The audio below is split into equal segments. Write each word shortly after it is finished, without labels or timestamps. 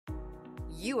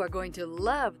You are going to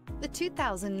love the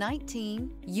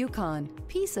 2019 Yukon.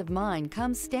 Peace of mind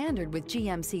comes standard with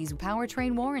GMC's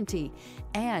powertrain warranty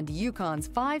and Yukon's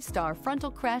 5-star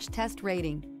frontal crash test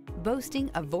rating.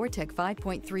 Boasting a Vortec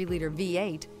 5.3-liter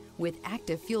V8 with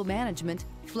active fuel management,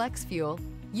 flex fuel,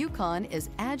 Yukon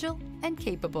is agile and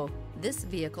capable. This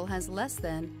vehicle has less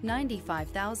than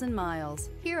 95,000 miles.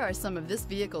 Here are some of this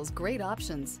vehicle's great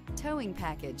options: towing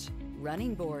package,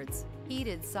 running boards,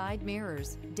 heated side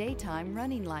mirrors, daytime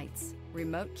running lights,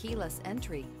 remote keyless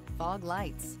entry, fog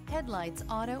lights, headlights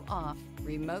auto off,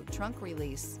 remote trunk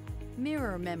release,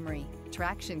 mirror memory,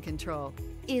 traction control.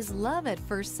 Is love at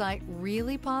first sight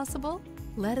really possible?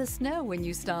 Let us know when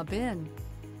you stop in.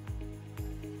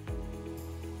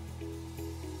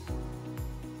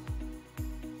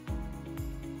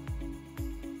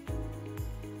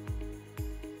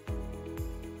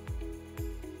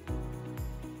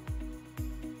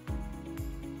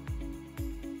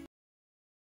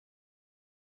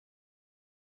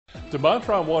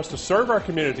 DeMontrond wants to serve our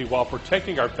community while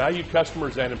protecting our valued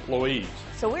customers and employees.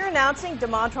 So we're announcing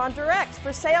DeMontrond Direct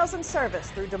for sales and service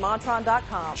through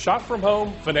DeMontrond.com. Shop from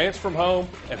home, finance from home,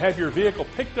 and have your vehicle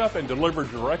picked up and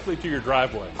delivered directly to your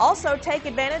driveway. Also, take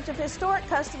advantage of historic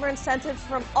customer incentives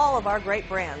from all of our great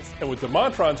brands. And with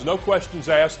DeMontrond's no questions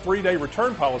asked 3-day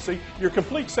return policy, your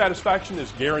complete satisfaction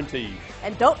is guaranteed.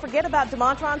 And don't forget about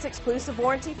DeMontrond's exclusive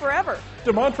warranty forever.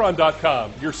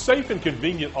 DeMontrond.com, your safe and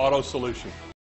convenient auto solution.